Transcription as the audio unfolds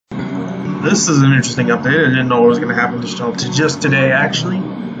This is an interesting update. I didn't know what was going to happen to just today, actually.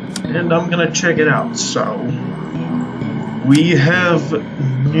 And I'm going to check it out. So, we have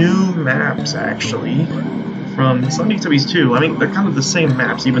new maps, actually, from st2. I mean, they're kind of the same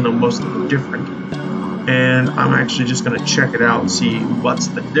maps, even though most of them are different. And I'm actually just going to check it out and see what's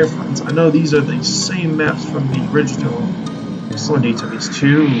the difference. I know these are the same maps from the original st2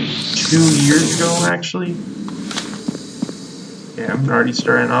 2 years ago, actually. Yeah, I'm already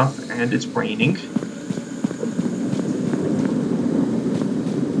starting off, and it's raining.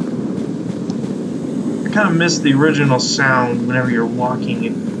 I kind of miss the original sound whenever you're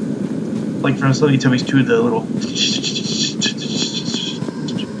walking, like from st2 2, the little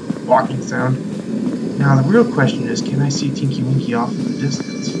walking sound. Now, the real question is, can I see Tinky Winky off in the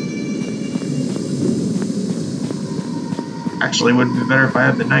distance? Actually, it would be better if I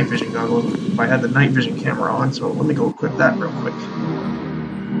had the night vision goggles, if I had the night vision camera on, so let me go equip that real quick.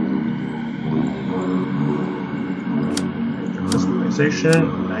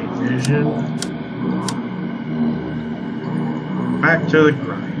 Customization, night vision. Back to the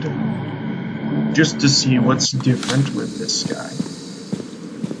grind. Just to see what's different with this guy.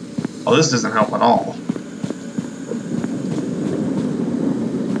 Oh, this doesn't help at all.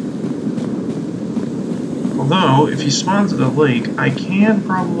 Although, if he spawns at the lake, I can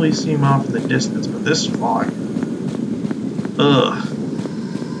probably see him off in the distance, but this fog... Ugh.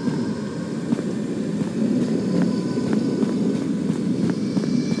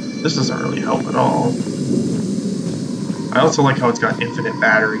 This doesn't really help at all. I also like how it's got infinite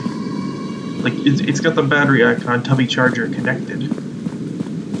battery. Like, it's got the battery icon, tubby charger connected.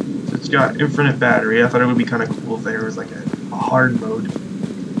 So it's got infinite battery. I thought it would be kind of cool if there was like a hard mode.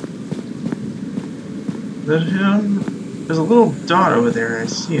 There's a little dot over there, I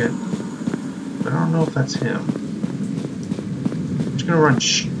see it. But I don't know if that's him. I'm just gonna run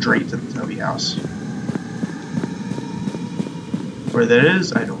straight to the tubby house. Where that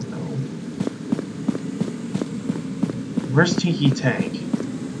is, I don't know. Where's Tinky Tank?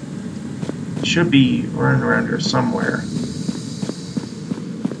 He should be running around here somewhere.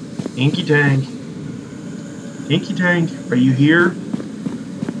 Tinky Tank. Tinky Tank, are you here?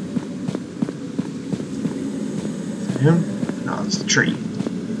 Him? No, it's the tree.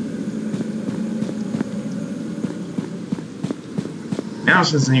 Now,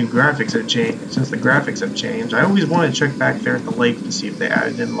 since the new graphics have changed, I always want to check back there at the lake to see if they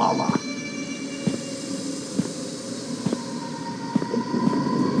added in lava.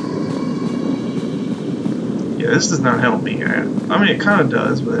 Yeah, this does not help me. I mean, it kind of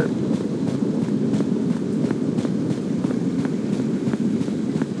does, but...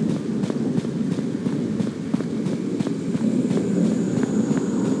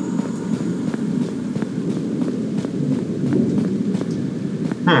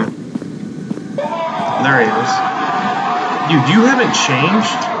 There he is. Dude, you haven't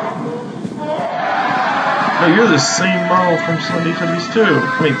changed? No, you're the same model from st2 2.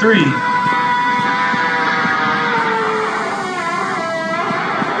 I mean, 3.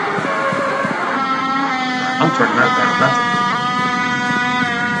 I'm turning that down. That's a...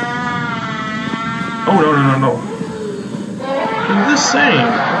 Oh, no. You're the same. I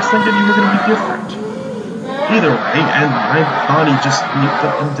was thinking you were going to be different. Either way, and my body just leaped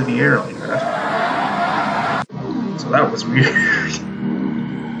up into the air like that. So that was weird.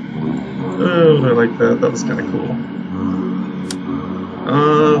 Oh, I like that. That was kind of cool.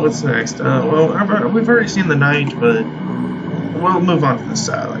 What's next? Well, we've already seen the night, but we'll move on to the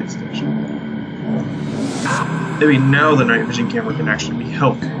satellite station. Maybe now the night vision camera can actually be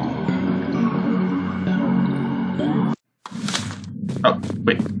helpful. Oh,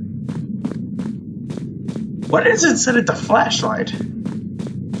 wait. What is it set at the flashlight?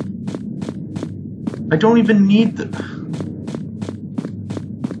 I don't even need the...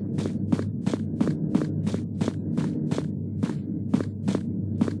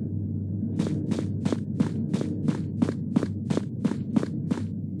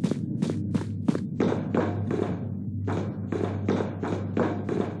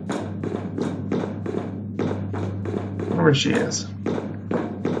 I wonder where she is.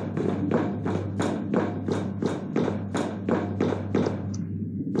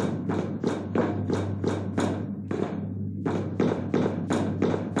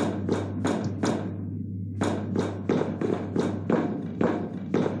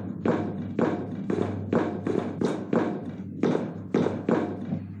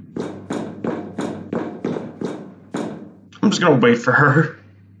 I'm just gonna wait for her.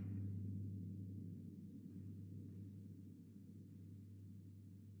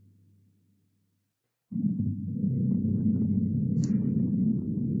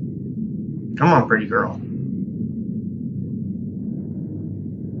 Come on, pretty girl.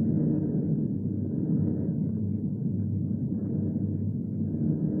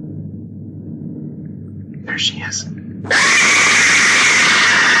 There she is.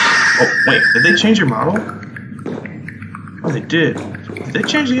 Oh, wait, did they change your model? Oh, they did. Did they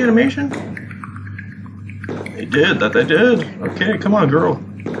change the animation? They did, that they did. Okay, come on, girl.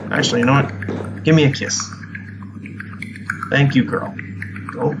 Actually, you know what? Give me a kiss. Thank you, girl.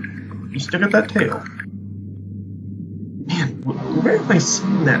 Oh, you still got that tail. Man, where have I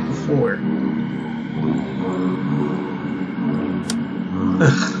seen that before?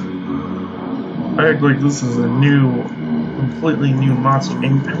 Ugh. I act like this is a new, completely new Monster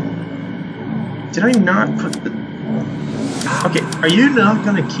Inc. film. Did I not put the... Okay, are you not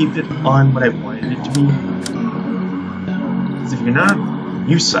gonna keep it on what I wanted it to be? Because if you're not,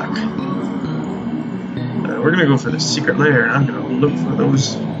 you suck. We're gonna go for the secret lair, and I'm gonna look for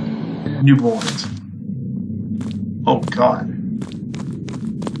those newborns. Oh god.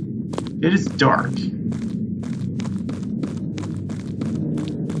 It is dark.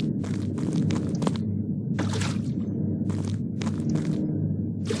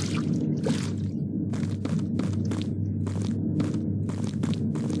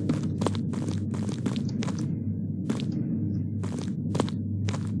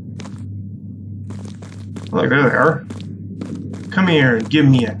 Look, there they are. Come here and give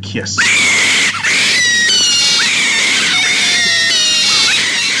me a kiss.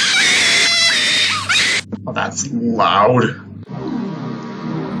 Oh, that's loud.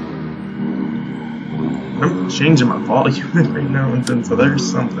 I'm changing my volume right now and then, so there's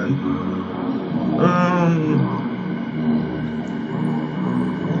something.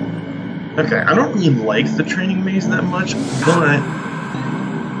 Okay, I don't really like the training maze that much, but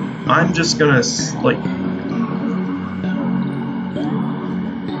I'm just gonna, like,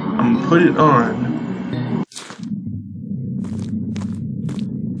 I'm gonna put it on.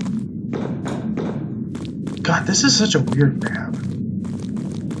 God, this is such a weird map.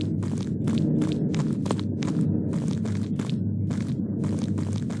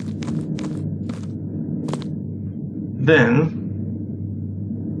 Then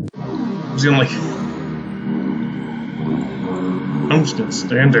I'm just gonna I'm just gonna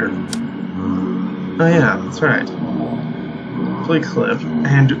stand there. Oh yeah, that's right. Play clip,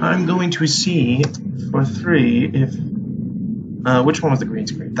 and I'm going to see for 3 if which one was the green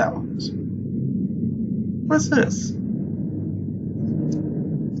screen? That one was. What's this?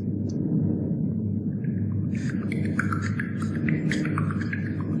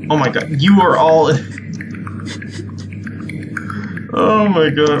 Oh my god, you are all. Oh my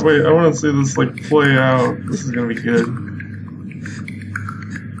god, wait, I want to see this like play out. This is gonna be good.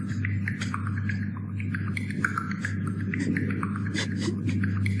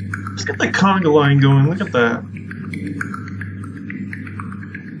 Let's get the conga line going, look at that.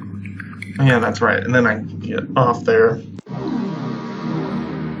 Oh, yeah, that's right, and then I can get off there.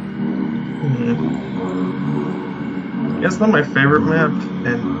 Yeah, it's not my favorite map,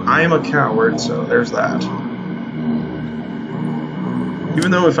 and I am a coward, so there's that. Even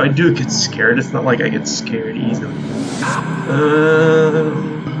though if I do get scared, it's not like I get scared easily.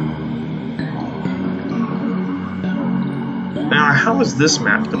 Now, how is this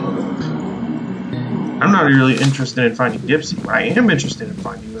map gonna look? I'm not really interested in finding Dipsy. What I am interested in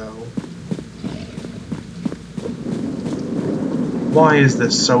finding, though. Why is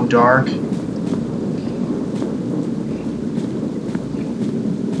this so dark?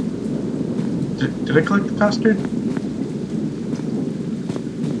 Did I collect the custard?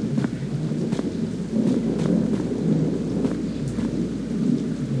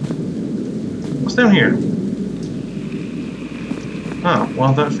 What's down here? Oh,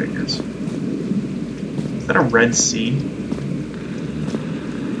 well, that figures. Is that a Red Sea?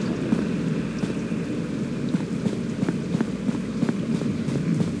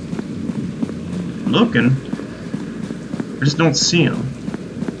 I'm looking. I just don't see him.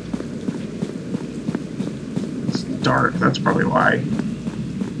 It's dark, that's probably why.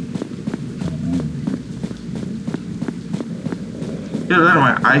 Either that or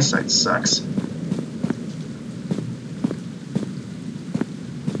my eyesight sucks.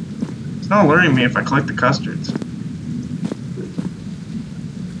 It's not alerting me if I collect the custards.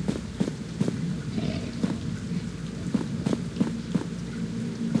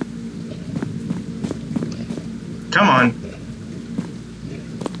 Come on.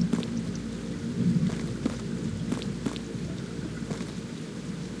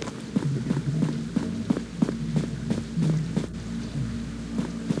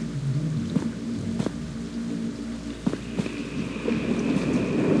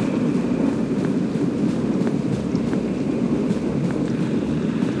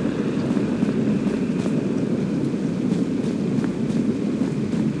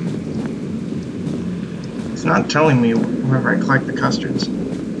 not telling me whenever I collect the custards.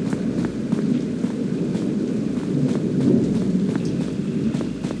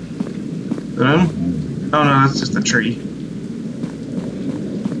 Oh no, that's just a tree.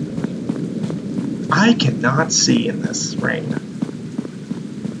 I cannot see in this rain.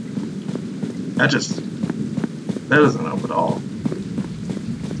 That doesn't help at all.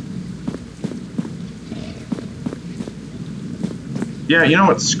 Yeah, you know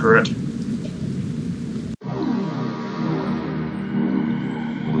what? Screw it.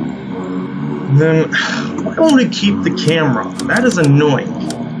 Then why don't we keep the camera on? That is annoying.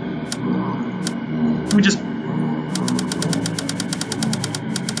 Let me just...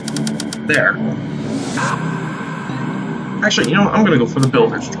 There. Actually, you know what? I'm gonna go for the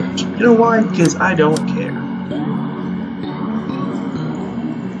builder's torch. You know why? Because I don't care.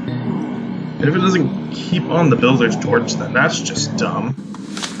 And if it doesn't keep on the builder's torch, then that's just dumb.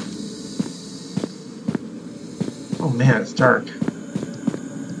 Oh man, it's dark.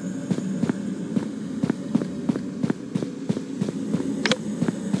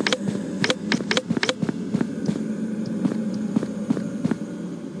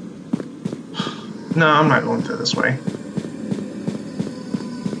 No, I'm not going through this way.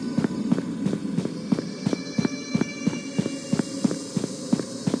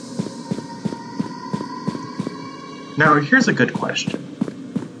 Now, here's a good question.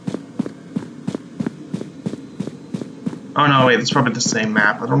 Oh no, wait, it's probably the same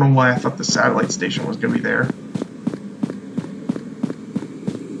map. I don't know why I thought the satellite station was going to be there.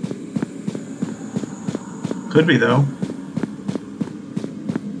 Could be, though.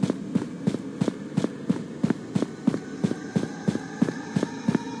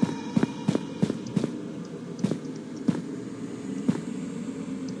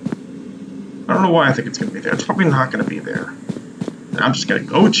 I don't know why I think it's going to be there. It's probably not going to be there. And I'm just going to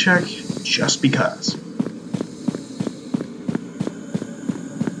go check just because.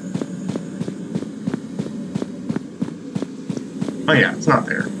 Oh yeah, it's not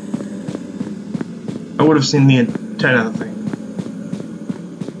there. I would have seen the antenna of the thing.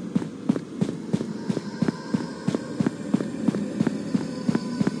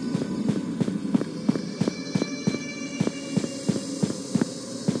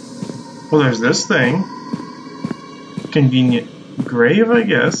 Well, there's this thing. Convenient grave, I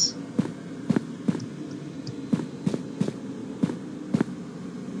guess.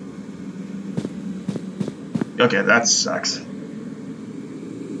 Okay, that sucks.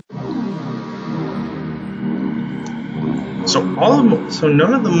 So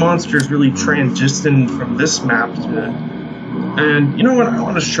none of the monsters really transitioned from this map to... And you know what? I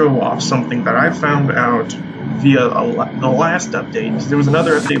want to show off something that I found out via the last update, because there was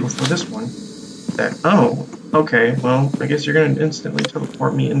another update before this one, that, oh, okay, well, I guess you're going to instantly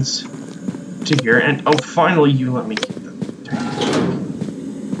teleport me to here, and, oh, finally you let me keep the tank.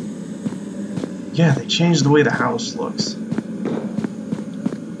 Yeah, they changed the way the house looks.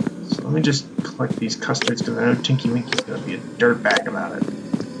 So let me just collect these custards, because I know Tinky Winky's going to be a dirtbag about it.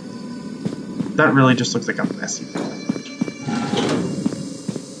 That really just looks like a messy thing.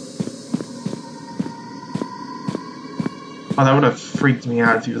 Oh, that would have freaked me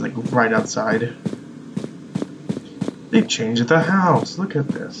out if he was like right outside. They changed the house. Look at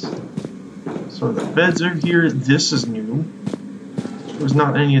this. So the beds are here. This is new. There's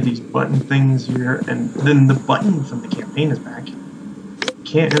not any of these button things here. And then the button from the campaign is back.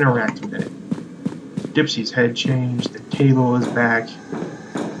 Can't interact with it. Dipsy's head changed. The table is back.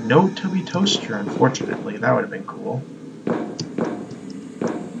 No Tubby Toaster, unfortunately. That would have been cool.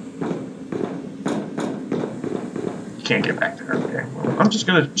 Can't get back there. Okay, well, I'm just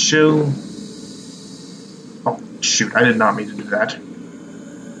gonna chill. Oh shoot, I did not mean to do that.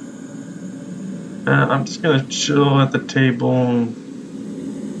 I'm just gonna chill at the table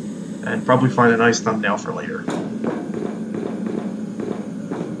and probably find a nice thumbnail for later.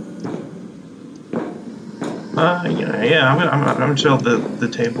 Yeah, I'm gonna chill at the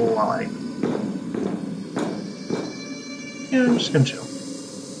table while I'm just gonna chill.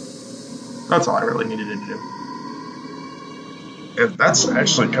 That's all I really needed to do. And that's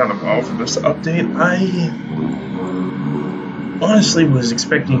actually kind of all for this update. I honestly was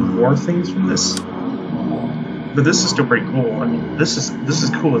expecting more things from this, but this is still pretty cool. I mean, this is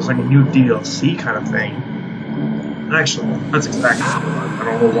cool. It's like a new DLC kind of thing. Actually, that's exactly what it was. I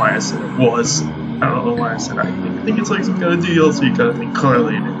don't know why I said it was. I don't know why I said I think it's like some kind of DLC kind of thing.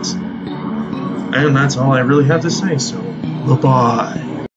 Clearly it is. And that's all I really have to say. So, bye-bye.